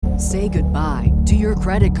Say goodbye to your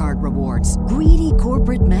credit card rewards. Greedy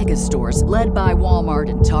corporate mega stores, led by Walmart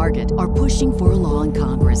and Target, are pushing for a law in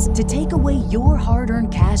Congress to take away your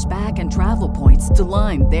hard-earned cash back and travel points to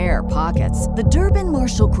line their pockets. The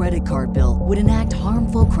Durbin-Marshall credit card bill would enact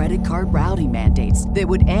harmful credit card routing mandates that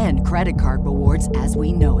would end credit card rewards as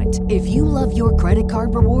we know it. If you love your credit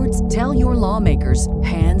card rewards, tell your lawmakers,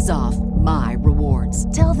 hands off my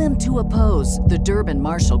rewards. Tell them to oppose the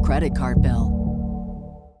Durbin-Marshall credit card bill.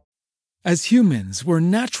 As humans, we're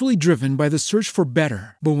naturally driven by the search for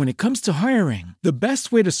better. But when it comes to hiring, the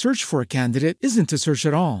best way to search for a candidate isn't to search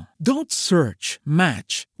at all. Don't search,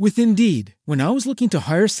 match with Indeed. When I was looking to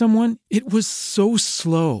hire someone, it was so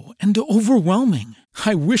slow and overwhelming.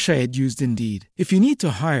 I wish I had used Indeed. If you need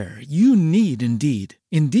to hire, you need Indeed.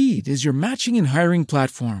 Indeed is your matching and hiring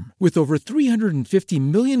platform with over 350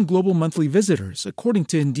 million global monthly visitors, according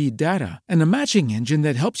to Indeed data, and a matching engine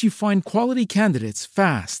that helps you find quality candidates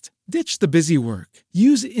fast. Ditch the busy work.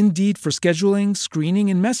 Use Indeed for scheduling,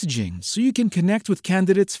 screening, and messaging so you can connect with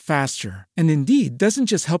candidates faster. And Indeed doesn't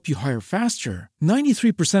just help you hire faster.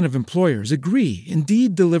 93% of employers agree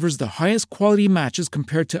Indeed delivers the highest quality matches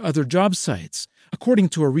compared to other job sites, according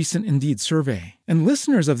to a recent Indeed survey. And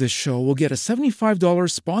listeners of this show will get a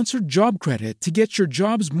 $75 sponsored job credit to get your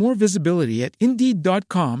jobs more visibility at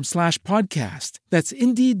Indeed.com/podcast. That's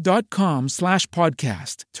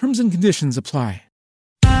Indeed.com/podcast. Terms and conditions apply.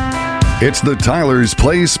 It's the Tyler's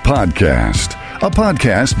Place Podcast, a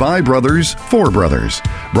podcast by brothers for brothers,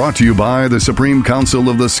 brought to you by the Supreme Council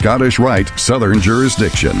of the Scottish Rite Southern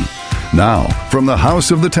Jurisdiction. Now, from the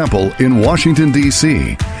House of the Temple in Washington,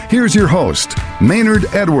 D.C., here's your host, Maynard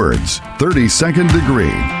Edwards, 32nd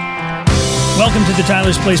Degree. Welcome to the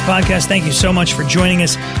Tyler's Place Podcast. Thank you so much for joining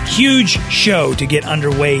us. Huge show to get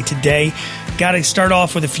underway today. Got to start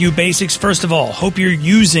off with a few basics. First of all, hope you're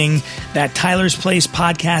using that Tyler's Place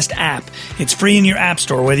Podcast app. It's free in your app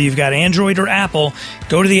store, whether you've got Android or Apple.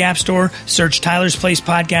 Go to the app store, search Tyler's Place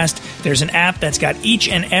Podcast. There's an app that's got each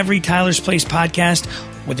and every Tyler's Place podcast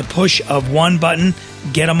with the push of one button.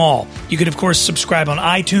 Get them all. You could, of course, subscribe on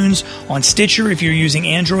iTunes, on Stitcher if you're using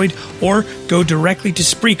Android, or go directly to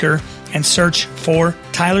Spreaker and search for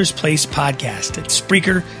Tyler's Place Podcast at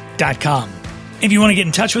Spreaker.com. If you want to get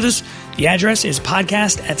in touch with us, the address is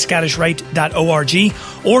podcast@scottishrite.org,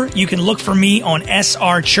 or you can look for me on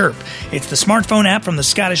SR Chirp. It's the smartphone app from the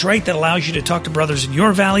Scottish Rite that allows you to talk to brothers in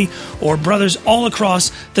your valley or brothers all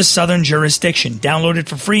across the southern jurisdiction. Download it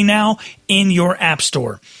for free now in your app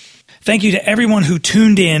store. Thank you to everyone who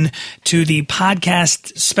tuned in to the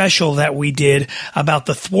podcast special that we did about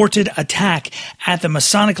the thwarted attack at the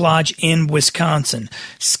Masonic Lodge in Wisconsin.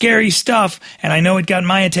 Scary stuff, and I know it got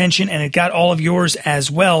my attention, and it got all of yours as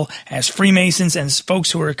well as Freemasons and folks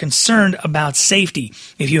who are concerned about safety.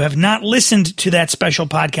 If you have not listened to that special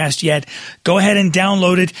podcast yet, go ahead and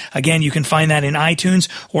download it. Again, you can find that in iTunes,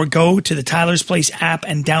 or go to the Tyler's Place app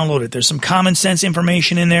and download it. There's some common sense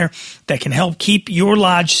information in there that can help keep your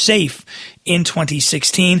lodge safe in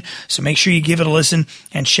 2016. So make sure you give it a listen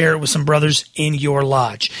and share it with some brothers in your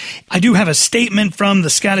lodge. I do have a statement from the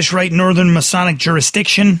Scottish Rite Northern Masonic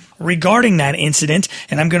Jurisdiction regarding that incident,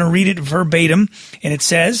 and I'm going to read it verbatim. And it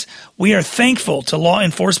says, "We are thankful to law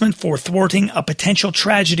enforcement for thwarting a potential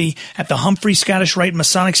tragedy at the Humphrey Scottish Rite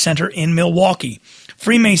Masonic Center in Milwaukee.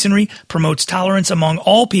 Freemasonry promotes tolerance among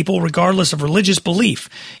all people regardless of religious belief.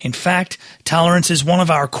 In fact, tolerance is one of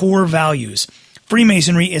our core values.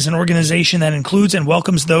 Freemasonry is an organization that includes and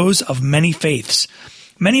welcomes those of many faiths.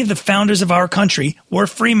 Many of the founders of our country were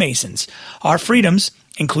Freemasons. Our freedoms,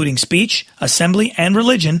 including speech, assembly, and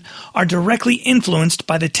religion, are directly influenced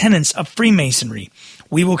by the tenets of Freemasonry.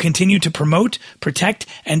 We will continue to promote, protect,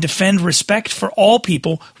 and defend respect for all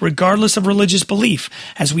people, regardless of religious belief,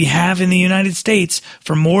 as we have in the United States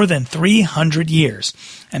for more than 300 years."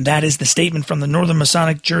 And that is the statement from the Northern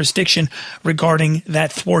Masonic Jurisdiction regarding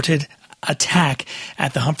that thwarted attack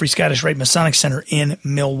at the Humphrey Scottish Rite Masonic Center in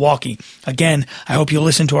Milwaukee. Again, I hope you'll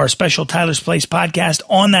listen to our special Tyler's Place podcast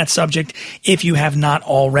on that subject if you have not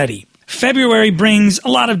already. February brings a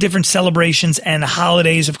lot of different celebrations and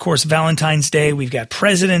holidays. Of course, Valentine's Day, we've got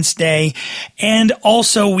President's Day, and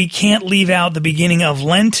also we can't leave out the beginning of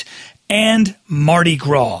Lent and Mardi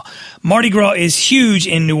Gras. Mardi Gras is huge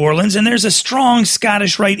in New Orleans, and there's a strong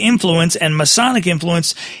Scottish Rite influence and Masonic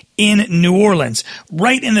influence in New Orleans.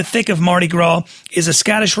 Right in the thick of Mardi Gras is a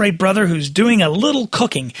Scottish Rite brother who's doing a little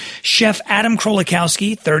cooking. Chef Adam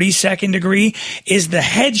Krolikowski, 32nd Degree, is the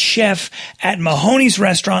head chef at Mahoney's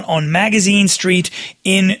Restaurant on Magazine Street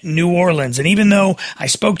in New Orleans. And even though I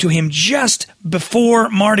spoke to him just before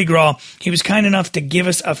Mardi Gras, he was kind enough to give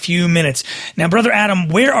us a few minutes. Now, Brother Adam,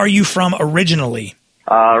 where are you from originally?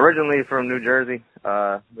 Originally from New Jersey.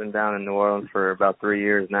 Been down in New Orleans for about 3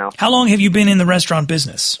 years now. How long have you been in the restaurant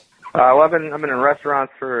business? Well, I've been in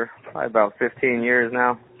restaurants for probably about 15 years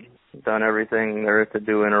now. Done everything there is to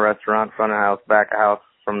do in a restaurant, front of house, back of house,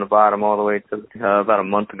 from the bottom all the way to about a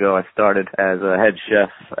month ago. I started as a head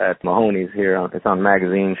chef at Mahoney's here. It's on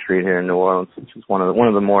Magazine Street here in New Orleans, which is one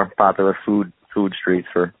of the more popular food streets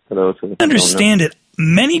for those who understand it.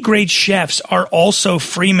 Many great chefs are also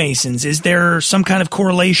Freemasons. Is there some kind of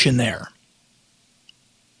correlation there?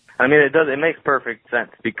 I mean, it makes perfect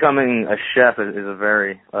sense. Becoming a chef is a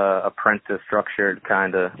very apprentice structured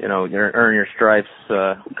kind of, you earn your stripes,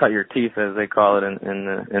 cut your teeth, as they call it in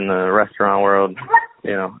the restaurant world,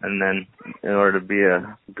 and then in order to be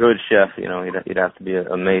a good chef, you'd have to be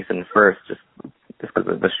a Mason first, just because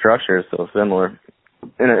the structure is so similar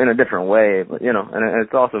in a different way, but and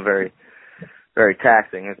it's also very, very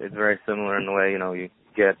taxing. It's very similar in the way, you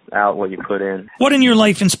get out what you put in. What in your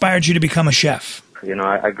life inspired you to become a chef?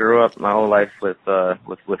 I grew up my whole life with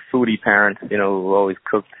foodie parents, who always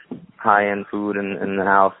cooked high-end food in the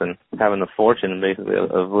house, and having the fortune basically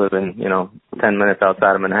of living, 10 minutes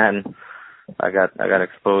outside of Manhattan. I got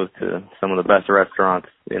exposed to some of the best restaurants,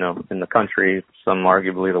 in the country, some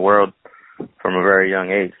arguably the world, from a very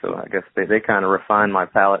young age. So I guess they kind of refined my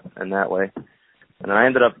palate in that way. And then I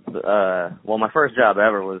ended up, my first job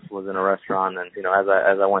ever was in a restaurant, and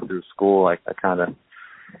as I went through school, I kind of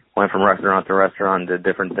went from restaurant to restaurant, did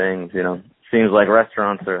different things. Seems like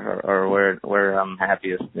restaurants are where I'm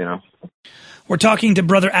happiest. We're talking to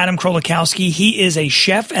Brother Adam Krolikowski. He is a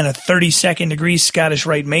chef and a 32nd degree Scottish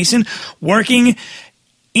Rite Mason, working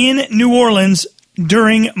in New Orleans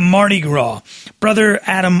during Mardi Gras. Brother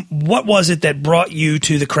Adam, what was it that brought you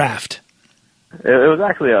to the craft? It was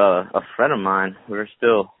actually a friend of mine. We were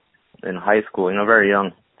still in high school, very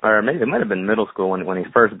young, or maybe it might have been middle school when he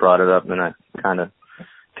first brought it up, and I kind of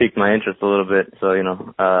piqued my interest a little bit. So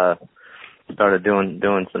started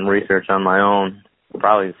doing some research on my own,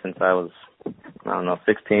 probably since I was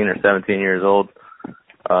 16 or 17 years old.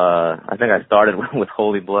 I think I started with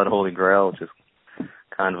Holy Blood, Holy Grail, which is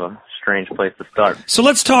kind of a strange place to start. So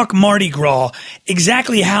let's talk Mardi Gras.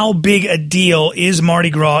 Exactly how big a deal is Mardi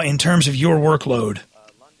Gras in terms of your workload?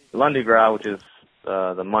 Lundi Gras, which is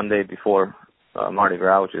the Monday before Mardi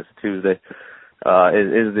Gras, which is Tuesday, is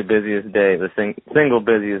the busiest day, the single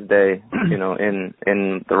busiest day,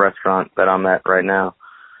 in the restaurant that I'm at right now.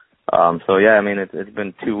 So yeah, I mean, it's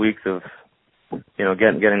been 2 weeks of,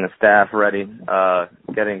 getting the staff ready,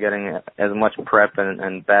 getting as much prep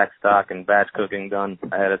and back stock and batch cooking done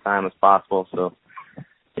ahead of time as possible. So,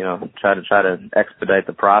 try to expedite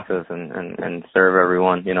the process and serve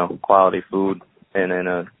everyone, quality food in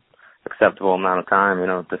a acceptable amount of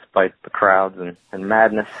time, despite the crowds and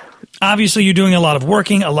madness. Obviously, you're doing a lot of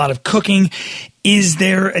working, a lot of cooking. Is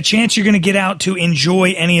there a chance you're going to get out to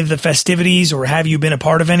enjoy any of the festivities, or have you been a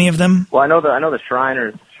part of any of them? Well, I know the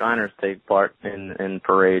Shriners take part in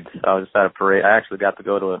parades. I was just at a parade. I actually got to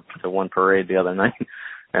go to one parade the other night,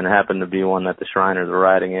 and it happened to be one that the Shriners were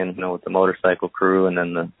riding in, with the motorcycle crew and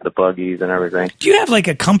then the buggies and everything. Do you have like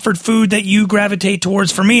a comfort food that you gravitate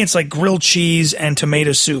towards? For me, it's like grilled cheese and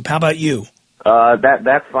tomato soup. How about you?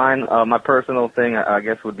 That's fine. My personal thing, I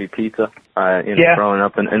guess, would be pizza. Growing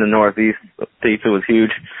up in the Northeast, pizza was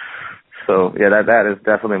huge. So yeah, that is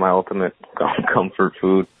definitely my ultimate comfort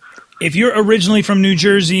food. If you're originally from New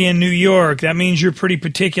Jersey and New York, that means you're pretty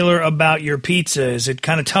particular about your pizza. Is it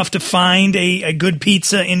kind of tough to find a good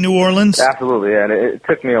pizza in New Orleans? Absolutely, yeah. It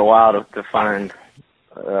took me a while to find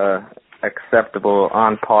acceptable,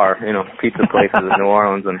 on par, pizza places in New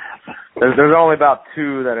Orleans, and there's only about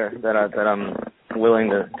two that I'm willing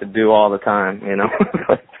to do all the time,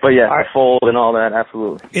 But yeah, fold and all that,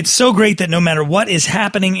 absolutely. It's so great that no matter what is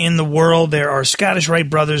happening in the world, there are Scottish Rite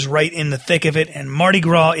brothers right in the thick of it, and Mardi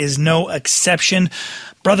Gras is no exception.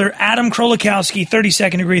 Brother Adam Krolikowski,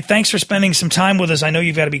 32nd degree, thanks for spending some time with us. I know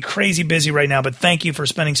you've got to be crazy busy right now, but thank you for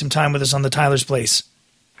spending some time with us on the Tyler's Place.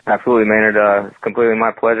 Absolutely, Maynard. It's completely my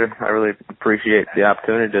pleasure. I really appreciate the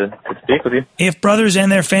opportunity to speak with you. If brothers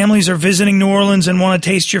and their families are visiting New Orleans and want to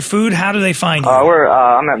taste your food, how do they find you?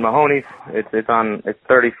 I'm at Mahoney's. It's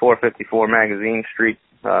 3454 Magazine Street,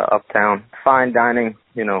 uptown. Fine dining,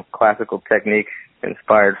 classical technique,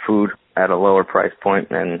 inspired food. at a lower price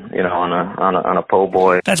point and, you know, on a po'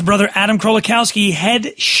 boy. That's Brother Adam Krolikowski,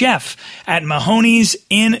 head chef at Mahoney's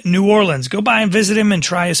in New Orleans. Go by and visit him and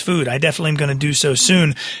try his food. I definitely am going to do so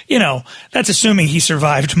soon. You know, that's assuming he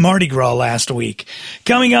survived Mardi Gras last week.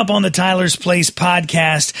 Coming up on the Tyler's Place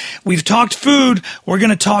podcast, we've talked food. We're going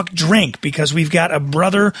to talk drink because we've got a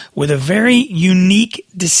brother with a very unique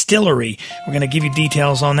distillery. We're going to give you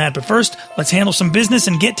details on that. But first, let's handle some business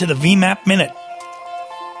and get to the VMAP Minute.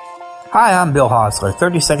 Hi, I'm Bill Hosler,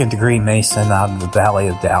 32nd degree Mason out of the Valley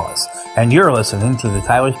of Dallas, and you're listening to the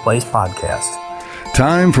Tyler's Place podcast.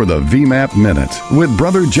 Time for the VMAP Minute with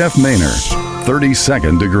Brother Jeff Maynor,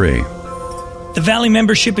 32nd degree. The Valley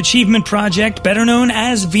Membership Achievement Project, better known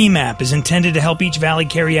as VMAP, is intended to help each Valley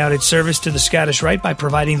carry out its service to the Scottish Rite by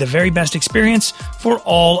providing the very best experience for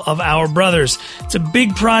all of our brothers. It's a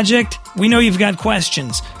big project. We know you've got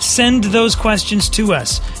questions. Send those questions to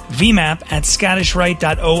us.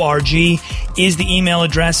 VMAP@scottishrite.org is the email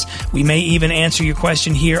address. We may even answer your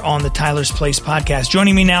question here on the Tyler's Place podcast.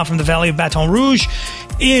 Joining me now from the Valley of Baton Rouge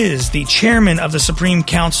is the chairman of the Supreme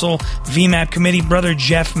Council VMAP Committee, Brother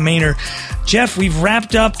Jeff Maynor. Jeff, we've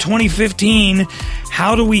wrapped up 2015.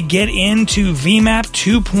 How do we get into VMAP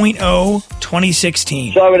 2.0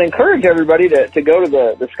 2016? So I would encourage everybody to go to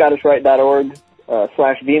the scottishrite.org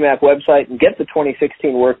 /VMAP website and get the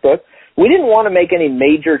 2016 workbook. We didn't want to make any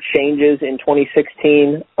major changes in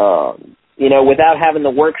 2016, without having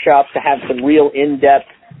the workshops to have some real in-depth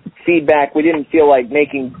feedback. We didn't feel like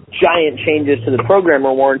making giant changes to the program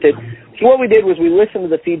were warranted. So what we did was we listened to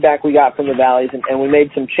the feedback we got from the valleys, and we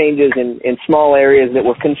made some changes in small areas that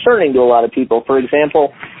were concerning to a lot of people. For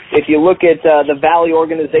example, if you look at the Valley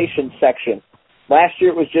organization section, last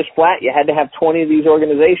year it was just flat. You had to have 20 of these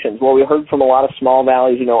organizations. Well, we heard from a lot of small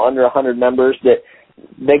valleys, under 100 members, that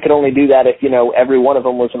they could only do that if, every one of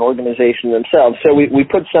them was an organization themselves. So we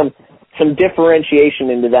put some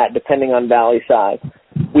differentiation into that depending on valley size.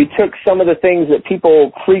 We took some of the things that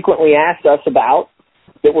people frequently asked us about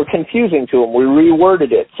that were confusing to them. We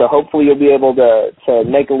reworded it, so hopefully you'll be able to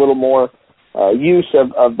make a little more use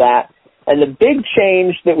of that. And the big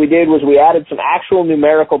change that we did was we added some actual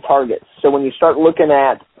numerical targets. So when you start looking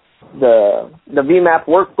at the VMAP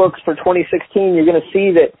workbooks for 2016, you're going to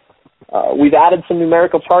see that we've added some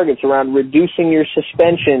numerical targets around reducing your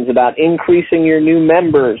suspensions, about increasing your new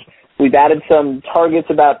members. We've added some targets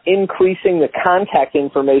about increasing the contact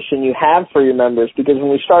information you have for your members, because when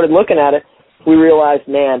we started looking at it, we realized,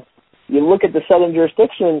 man, you look at the Southern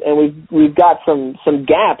jurisdiction and we've got some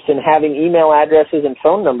gaps in having email addresses and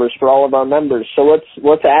phone numbers for all of our members. So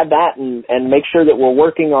let's add that and make sure that we're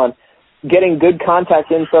working on getting good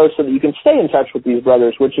contact info so that you can stay in touch with these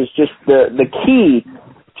brothers, which is just the key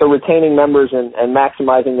to retaining members and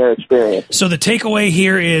maximizing their experience. So the takeaway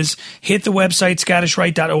here is hit the website,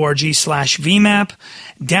 scottishrite.org/VMAP,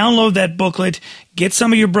 download that booklet, get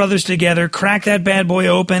some of your brothers together, crack that bad boy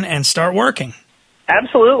open, and start working.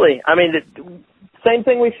 Absolutely. I mean, the same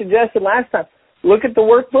thing we suggested last time. Look at the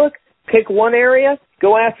workbook, pick one area,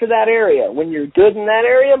 go after that area. When you're good in that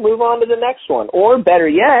area, move on to the next one. Or better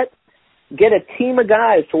yet, get a team of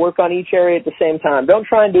guys to work on each area at the same time. Don't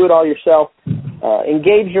try and do it all yourself.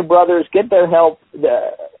 Engage your brothers, get their help.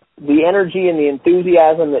 The energy and the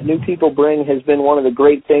enthusiasm that new people bring has been one of the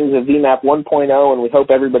great things of VMAP 1.0, and we hope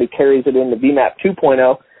everybody carries it into VMAP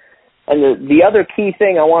 2.0. And the other key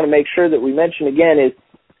thing I want to make sure that we mention again is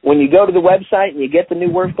when you go to the website and you get the new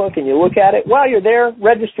workbook and you look at it, while you're there,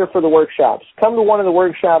 register for the workshops. Come to one of the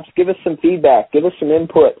workshops, give us some feedback, give us some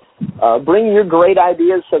input. Bring your great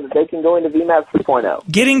ideas so that they can go into VMAP 3.0.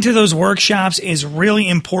 Getting to those workshops is really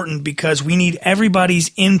important because we need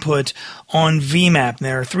everybody's input on VMAP.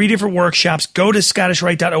 There are 3 different workshops. Go to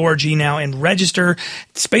scottishrite.org now and register.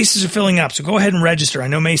 Spaces are filling up, so go ahead and register. I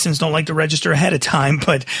know Masons don't like to register ahead of time,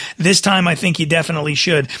 but this time I think you definitely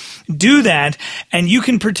should. Do that, and you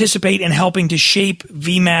can participate in helping to shape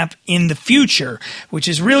VMAP in the future, which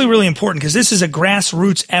is really, really important because this is a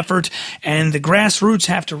grassroots effort, and the grassroots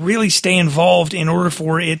have to really stay involved in order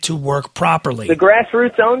for it to work properly. The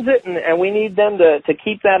grassroots owns it, and we need them to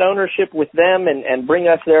keep that ownership with them and bring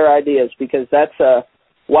us their ideas, because that's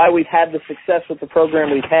why we've had the success with the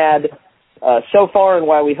program we've had so far, and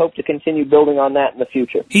why we hope to continue building on that in the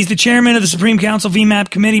future. He's the chairman of the Supreme Council VMAP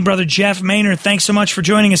Committee, Brother Jeff Maynor. Thanks so much for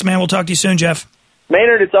joining us, man. We'll talk to you soon, Jeff.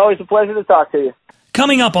 Maynard, it's always a pleasure to talk to you.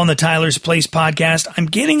 Coming up on the Tyler's Place podcast, I'm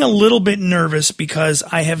getting a little bit nervous because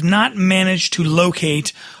I have not managed to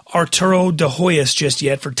locate Arturo de Hoyos just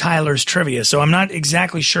yet for Tyler's Trivia, so I'm not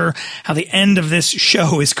exactly sure how the end of this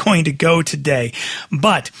show is going to go today.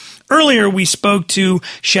 But Earlier, we spoke to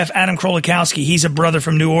Chef Adam Krolikowski. He's a brother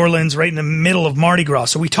from New Orleans, right in the middle of Mardi Gras.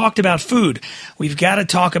 So we talked about food. We've got to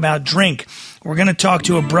talk about drink. We're going to talk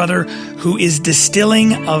to a brother who is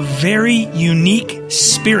distilling a very unique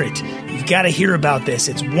spirit. You've got to hear about this.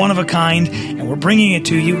 It's one of a kind, and we're bringing it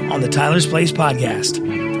to you on the Tyler's Place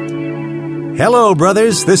podcast. Hello,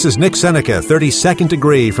 brothers. This is Nick Seneca, 32nd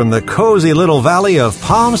degree from the cozy little valley of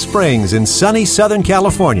Palm Springs in sunny Southern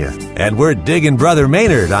California. And we're digging Brother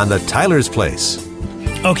Maynard on the Tyler's Place.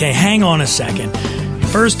 Okay, hang on a second.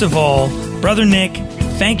 First of all, Brother Nick,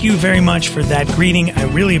 thank you very much for that greeting.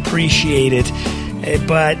 I really appreciate it.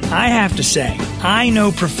 But I have to say, I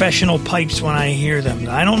know professional pipes when I hear them.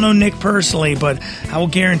 I don't know Nick personally, but I will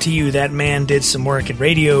guarantee you that man did some work at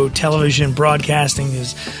radio, television, broadcasting.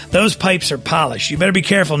 Those pipes are polished. You better be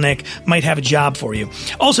careful, Nick. Might have a job for you.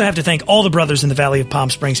 Also have to thank all the brothers in the Valley of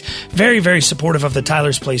Palm Springs. Very, very supportive of the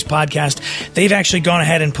Tyler's Place podcast. They've actually gone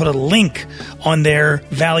ahead and put a link on their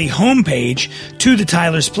Valley homepage to the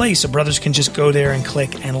Tyler's Place, so brothers can just go there and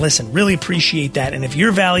click and listen. Really appreciate that. And if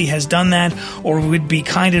your Valley has done that or would be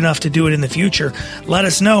kind enough to do it in the future, let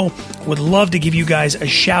us know. Would love to give you guys a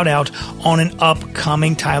shout out on an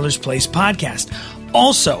upcoming Tyler's Place podcast.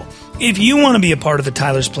 Also, if you want to be a part of the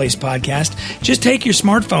Tyler's Place podcast, just take your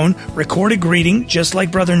smartphone, record a greeting just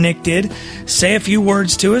like Brother Nick did, say a few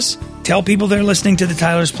words to us, tell people they're listening to the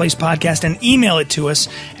Tyler's Place podcast, and email it to us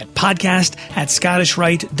at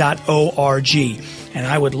podcast@scottishrite.org. And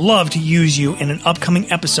I would love to use you in an upcoming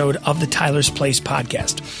episode of the Tyler's Place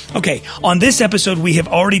podcast. Okay, on this episode, we have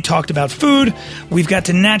already talked about food. We've got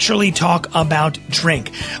to naturally talk about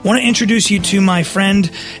drink. I want to introduce you to my friend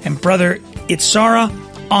and brother, Itzara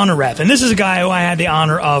Honorath. And this is a guy who I had the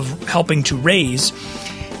honor of helping to raise.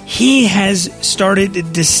 He has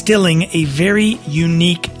started distilling a very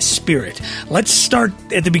unique spirit. Let's start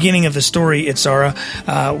at the beginning of the story, Itzara.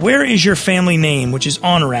 Where is your family name, which is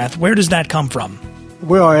Honorath? Where does that come from?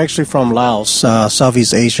 We are actually from Laos,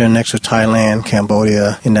 Southeast Asia, next to Thailand,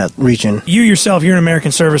 Cambodia, in that region. You yourself, you're an American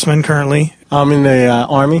serviceman currently. I'm in the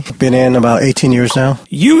Army. Been in about 18 years now.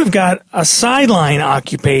 You have got a sideline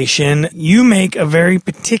occupation. You make a very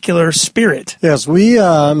particular spirit. Yes, we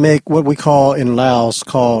make what we call in Laos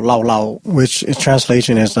called Lao Lao, which in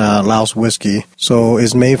translation is Laos whiskey. So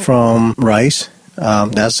it's made from rice.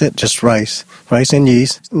 That's it, just rice and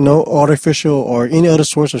yeast. No artificial or any other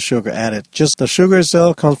source of sugar added. Just the sugar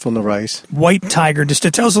itself comes from the rice. White Tiger, just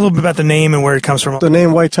to tell us a little bit about the name and where it comes from. The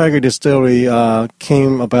name White Tiger Distillery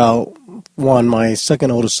came about, my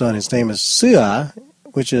second oldest son, his name is Sia,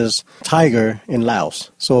 which is tiger in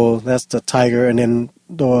Laos. So that's the tiger, and then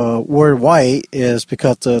the word white is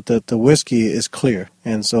because the whiskey is clear.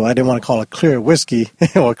 And so I didn't want to call it clear whiskey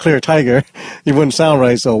or clear tiger. It wouldn't sound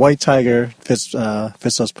right. So White Tiger fits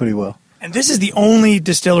us pretty well. And this is the only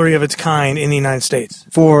distillery of its kind in the United States?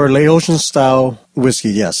 For Laotian style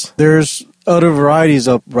whiskey, yes. There's other varieties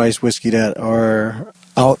of rice whiskey that are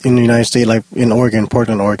out in the United States, like in Oregon,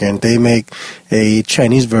 Portland, Oregon. They make a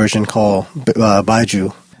Chinese version called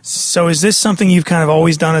Baijiu. So is this something you've kind of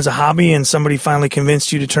always done as a hobby and somebody finally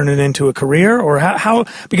convinced you to turn it into a career? Or how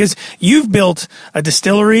because you've built a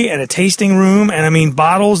distillery and a tasting room and, I mean,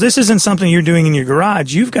 bottles. This isn't something you're doing in your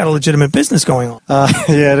garage. You've got a legitimate business going on.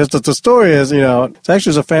 Yeah, the story is, it's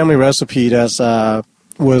actually a family recipe that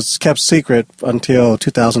was kept secret until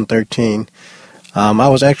 2013. I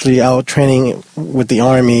was actually out training with the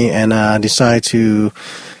Army and decided to,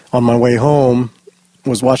 on my way home,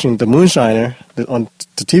 was watching The Moonshiner on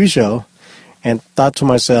the TV show and thought to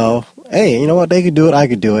myself, hey, you know what, they could do it, I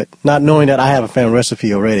could do it, not knowing that I have a family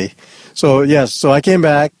recipe already. So, yes, so I came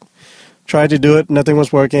back, tried to do it, nothing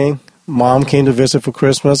was working. Mom came to visit for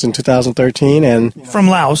Christmas in 2013. And From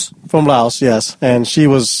Laos? From Laos, yes. And she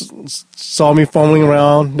saw me fumbling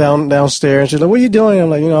around downstairs, and she's like, what are you doing? I'm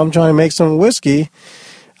like, I'm trying to make some whiskey.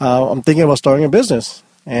 I'm thinking about starting a business.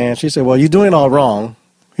 And she said, well, you're doing it all wrong.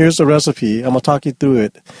 Here's the recipe. I'm going to talk you through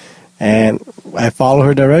it. And I followed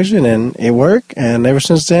her direction, and it worked. And ever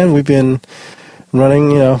since then, we've been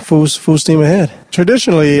running, full steam ahead.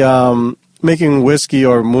 Traditionally, making whiskey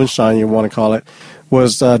or moonshine, you want to call it,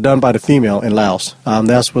 was done by the female in Laos.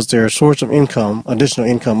 That was their source of income, additional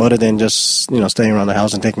income, other than just, staying around the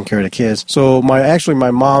house and taking care of the kids. So my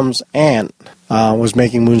mom's aunt was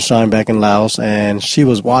making moonshine back in Laos, and she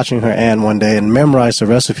was watching her aunt one day and memorized the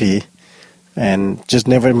recipe, and she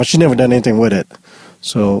never done anything with it.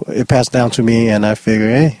 So it passed down to me, and I figured,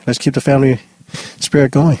 hey, let's keep the family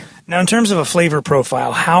spirit going. Now, in terms of a flavor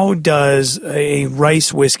profile, how does a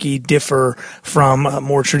rice whiskey differ from a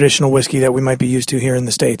more traditional whiskey that we might be used to here in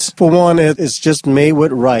the States? For one, it's just made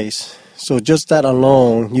with rice. So just that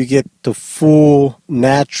alone, you get the full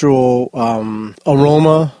natural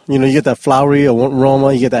aroma. You get that flowery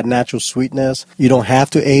aroma. You get that natural sweetness. You don't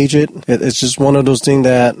have to age it. It's just one of those things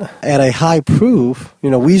that at a high proof,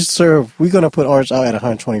 we're going to put ours out at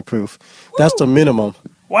 120 proof. That's the minimum.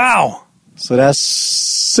 Wow. So that's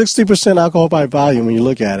 60% alcohol by volume when you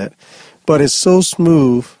look at it. But it's so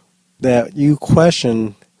smooth that you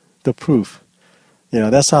question the proof.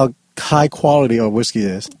 That's how high quality our whiskey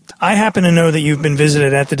is. I happen to know that you've been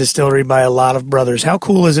visited at the distillery by a lot of brothers. How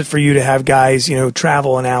cool is it for you to have guys,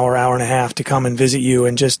 travel an hour and a half to come and visit you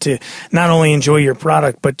and just to not only enjoy your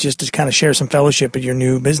product, but just to kind of share some fellowship at your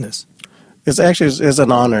new business? It's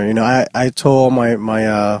an honor. I told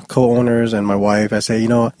my co-owners and my wife, I say,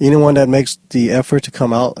 anyone that makes the effort to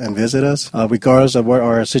come out and visit us, regardless of what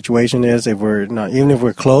our situation is, even if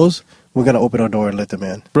we're closed, we're going to open our door and let them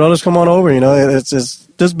in. Brothers, come on over. It's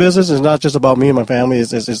this business is not just about me and my family.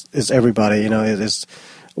 It's everybody.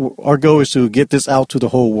 Our goal is to get this out to the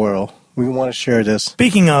whole world. We want to share this.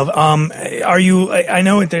 Speaking of, I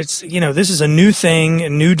know there's, this is a new thing, a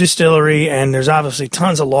new distillery, and there's obviously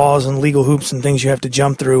tons of laws and legal hoops and things you have to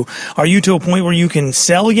jump through. Are you to a point where you can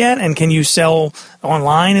sell yet? And can you sell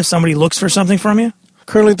online if somebody looks for something from you?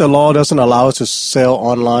 Currently, the law doesn't allow us to sell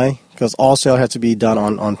online because all sale has to be done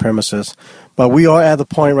on premises. But we are at the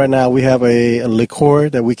point right now, we have a liqueur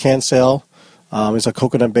that we can sell. It's a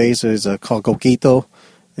coconut base. It's called Coquito.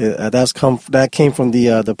 That came from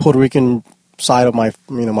the Puerto Rican side of my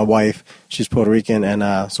wife. She's Puerto Rican,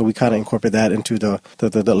 and so we kind of incorporate that into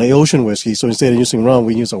the Laotian whiskey. So instead of using rum,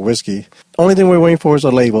 we use a whiskey. Only thing we're waiting for is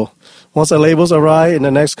a label. Once the labels arrive in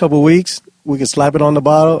the next couple of weeks, we can slap it on the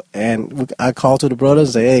bottle, and I call to the brothers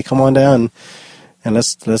and say, hey, come on down and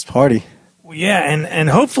let's party. Yeah, and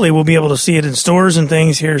hopefully we'll be able to see it in stores and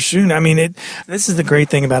things here soon. I mean, this is the great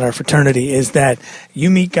thing about our fraternity is that you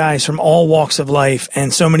meet guys from all walks of life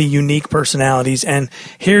and so many unique personalities. And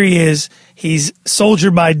here he is. He's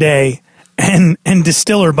soldier by day and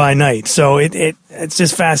distiller by night. So it's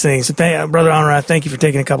just fascinating. So, Brother Honorath, thank you for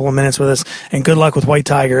taking a couple of minutes with us, and good luck with White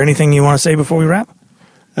Tiger. Anything you want to say before we wrap?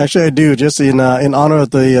 Actually, I do. Just in honor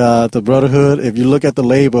of the Brotherhood, if you look at the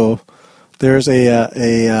label, there's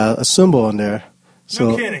a symbol on there.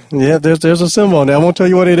 So, no kidding. Yeah, there's a symbol on there. I won't tell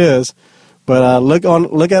you what it is, but look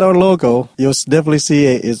at our logo. You'll definitely see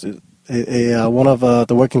a one of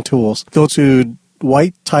the working tools. Go to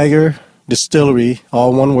White Tiger Distillery,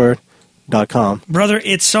 all one word, .com. Brother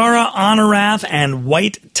Itzhara Honorath and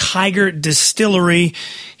White Tiger Distillery.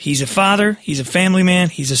 He's a father, he's a family man,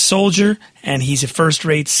 he's a soldier, and he's a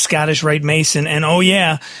first-rate Scottish Rite Mason. And oh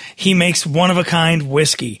yeah, he makes one-of-a-kind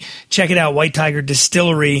whiskey. Check it out, White Tiger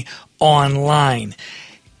Distillery online.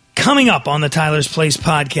 Coming up on the Tyler's Place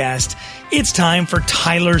podcast, it's time for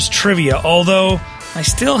Tyler's Trivia, although I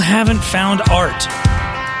still haven't found Art.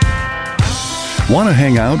 Want to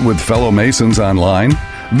hang out with fellow Masons online?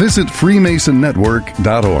 Visit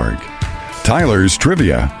freemasonnetwork.org. Tyler's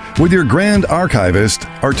Trivia with your Grand Archivist,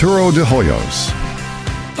 Arturo de Hoyos.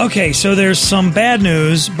 Okay, so there's some bad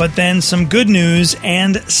news, but then some good news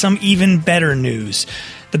and some even better news.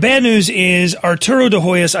 The bad news is Arturo de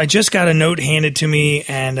Hoyos, I just got a note handed to me,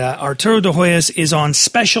 and Arturo de Hoyos is on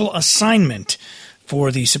special assignment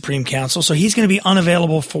for the Supreme Council, so he's going to be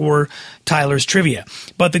unavailable for Tyler's Trivia.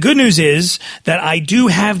 But the good news is that I do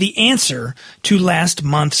have the answer to last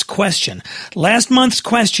month's question. Last month's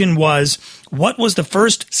question was, what was the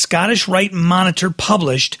first Scottish Rite Monitor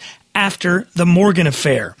published after the Morgan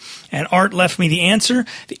Affair? And Art left me the answer.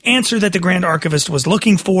 The answer that the Grand Archivist was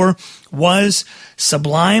looking for was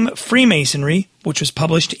Sublime Freemasonry, which was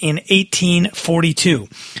published in 1842.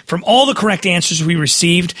 From all the correct answers we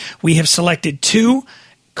received, we have selected 2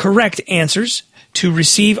 correct answers to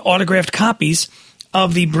receive autographed copies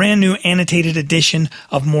of the brand new annotated edition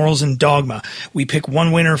of Morals and Dogma. We pick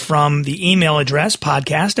one winner from the email address,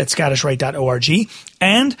 podcast@scottishrite.org,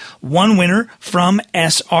 and one winner from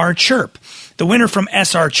SR Chirp. The winner from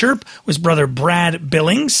SR Chirp was Brother Brad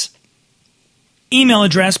Billings. Email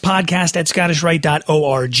address,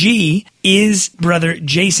 podcast@scottishrite.org, is Brother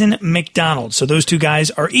Jason McDonald. So those 2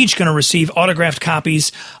 guys are each going to receive autographed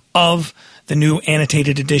copies of the new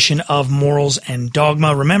annotated edition of Morals and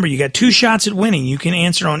Dogma. Remember, you got 2 shots at winning. You can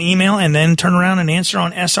answer on email and then turn around and answer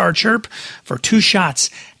on SR Chirp for 2 shots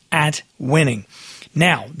at winning.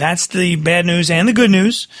 Now, that's the bad news and the good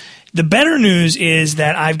news. The better news is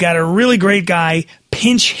that I've got a really great guy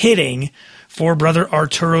pinch hitting for Brother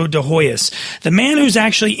Arturo de Hoyos. The man who's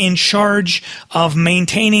actually in charge of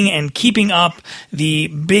maintaining and keeping up the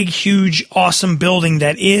big, huge, awesome building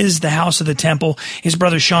that is the House of the Temple is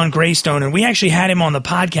Brother Sean Greystone. And we actually had him on the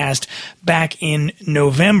podcast back in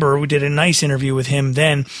November. We did a nice interview with him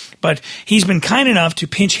then. But he's been kind enough to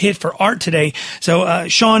pinch hit for Art today. So,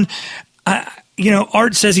 Sean,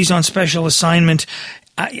 Art says he's on special assignment.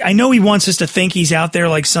 I know he wants us to think he's out there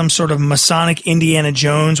like some sort of Masonic Indiana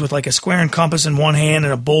Jones with like a square and compass in one hand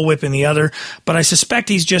and a bullwhip in the other, but I suspect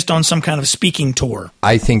he's just on some kind of speaking tour.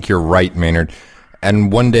 I think you're right, Maynard.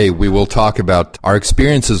 And one day we will talk about our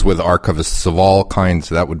experiences with archivists of all kinds.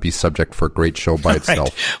 That would be subject for a great show by itself.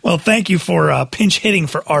 Right. Well, thank you for pinch hitting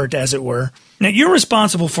for Art, as it were. Now, you're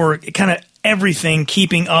responsible for kind of everything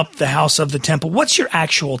keeping up the House of the Temple. What's your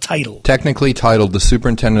actual title? Technically titled the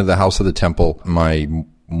Superintendent of the House of the Temple. My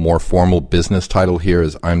more formal business title here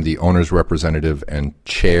is I'm the owner's representative and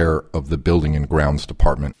chair of the Building and Grounds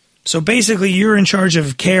Department. So basically, you're in charge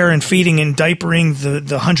of care and feeding and diapering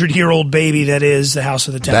the 100-year-old baby that is the House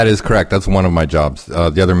of the Temple. That is correct. That's one of my jobs.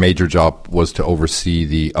 The other major job was to oversee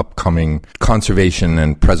the upcoming conservation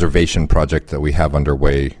and preservation project that we have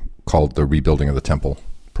underway called the Rebuilding of the Temple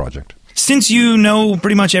project. Since you know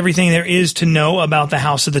pretty much everything there is to know about the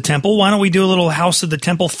House of the Temple, why don't we do a little House of the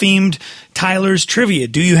Temple themed Tyler's Trivia?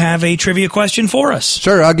 Do you have a trivia question for us?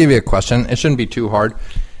 Sure, I'll give you a question. It shouldn't be too hard.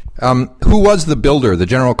 Who was the builder, the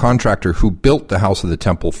general contractor who built the House of the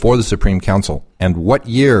Temple for the Supreme Council? And what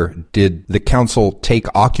year did the council take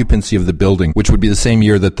occupancy of the building, which would be the same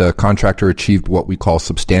year that the contractor achieved what we call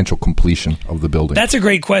substantial completion of the building? That's a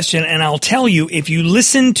great question, and I'll tell you, if you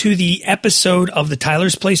listen to the episode of the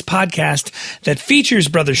Tyler's Place podcast that features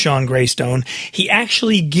Brother Sean Greystone, he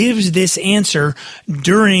actually gives this answer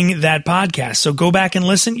during that podcast. So go back and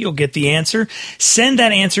listen. You'll get the answer. Send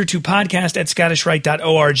that answer to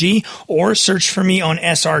podcast@scottishrite.org or search for me on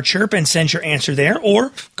SR Chirp and send your answer there,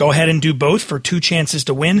 or go ahead and do both for 2 chances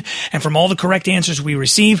to win. And from all the correct answers we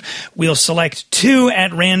receive, we'll select 2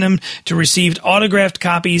 at random to receive autographed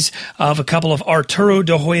copies of a couple of Arturo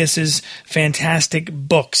de Hoyos' fantastic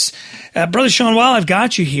books. Brother Sean, while I've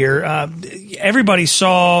got you here, everybody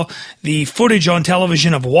saw the footage on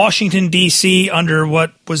television of Washington, D.C. under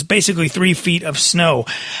what was basically 3 feet of snow.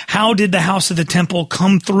 How did the House of the Temple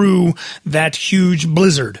come through that huge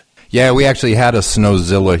blizzard? Yeah, we actually had a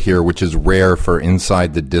snowzilla here, which is rare for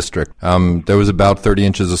inside the district. There was about 30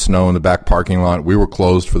 inches of snow in the back parking lot. We were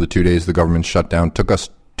closed for the 2 days the government shut down. Took us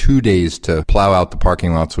 2 days to plow out the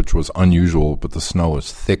parking lots, which was unusual, but the snow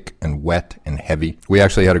was thick and wet and heavy. We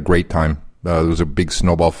actually had a great time. There was a big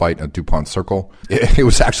snowball fight at DuPont Circle. It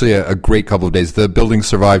was actually a great couple of days. The building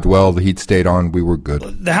survived well. The heat stayed on. We were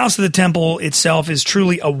good. The House of the Temple itself is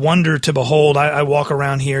truly a wonder to behold. I walk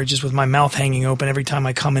around here just with my mouth hanging open every time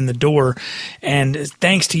I come in the door. And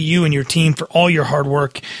thanks to you and your team for all your hard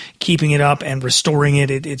work, keeping it up and restoring it.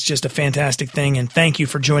 It's just a fantastic thing. And thank you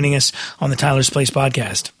for joining us on the Tyler's Place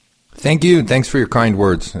podcast. Thank you. Thanks for your kind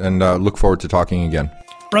words. And look forward to talking again.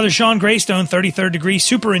 Brother Sean Greystone, 33rd degree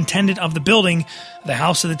superintendent of the building, the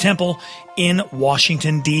House of the Temple in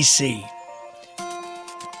Washington, D.C.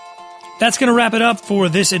 That's going to wrap it up for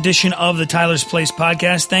this edition of the Tyler's Place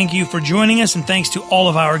podcast. Thank you for joining us, and thanks to all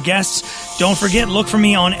of our guests. Don't forget, look for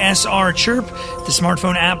me on SR Chirp, the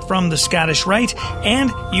smartphone app from the Scottish Rite,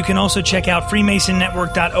 and you can also check out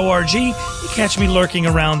freemasonnetwork.org. You catch me lurking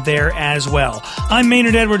around there as well. I'm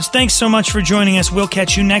Maynard Edwards. Thanks so much for joining us. We'll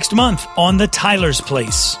catch you next month on the Tyler's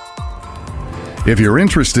Place. If you're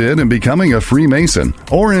interested in becoming a Freemason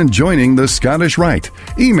or in joining the Scottish Rite,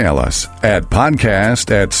 email us at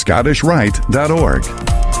podcast@scottishrite.org.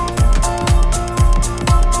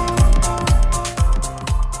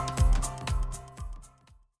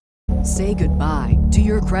 Say goodbye to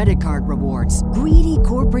your credit card rewards. Greedy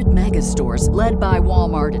corporate mega stores, led by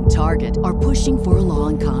Walmart and Target, are pushing for a law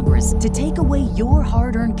in Congress to take away your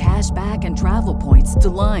hard-earned cash back and travel points to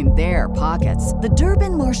line their pockets. The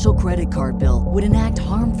Durbin-Marshall credit card bill would enact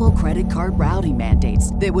harmful credit card routing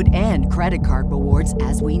mandates that would end credit card rewards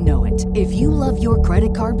as we know it. If you love your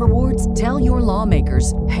credit card rewards, tell your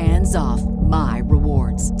lawmakers, hands off my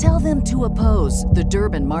rewards. Tell them to oppose the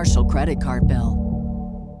Durbin-Marshall credit card bill.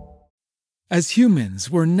 As humans,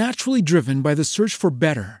 we're naturally driven by the search for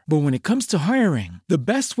better. But when it comes to hiring, the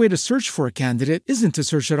best way to search for a candidate isn't to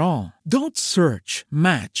search at all. Don't search,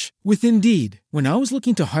 match with Indeed. When I was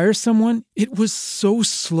looking to hire someone, it was so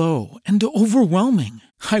slow and overwhelming.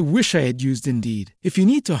 I wish I had used Indeed. If you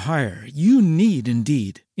need to hire, you need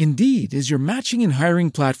Indeed. Indeed is your matching and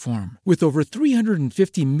hiring platform with over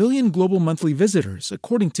 350 million global monthly visitors,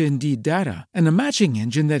 according to Indeed data, and a matching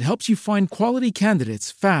engine that helps you find quality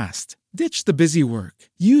candidates fast. Ditch the busy work.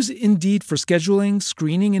 Use Indeed for scheduling,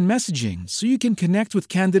 screening, and messaging so you can connect with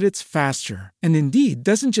candidates faster. And Indeed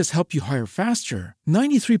doesn't just help you hire faster.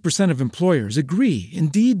 93% of employers agree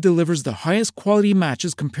Indeed delivers the highest quality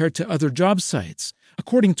matches compared to other job sites,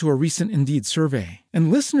 according to a recent Indeed survey.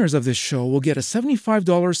 And listeners of this show will get a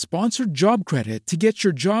 $75 sponsored job credit to get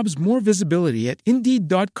your jobs more visibility at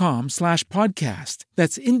Indeed.com/podcast.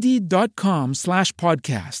 That's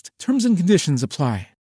Indeed.com/podcast. Terms and conditions apply.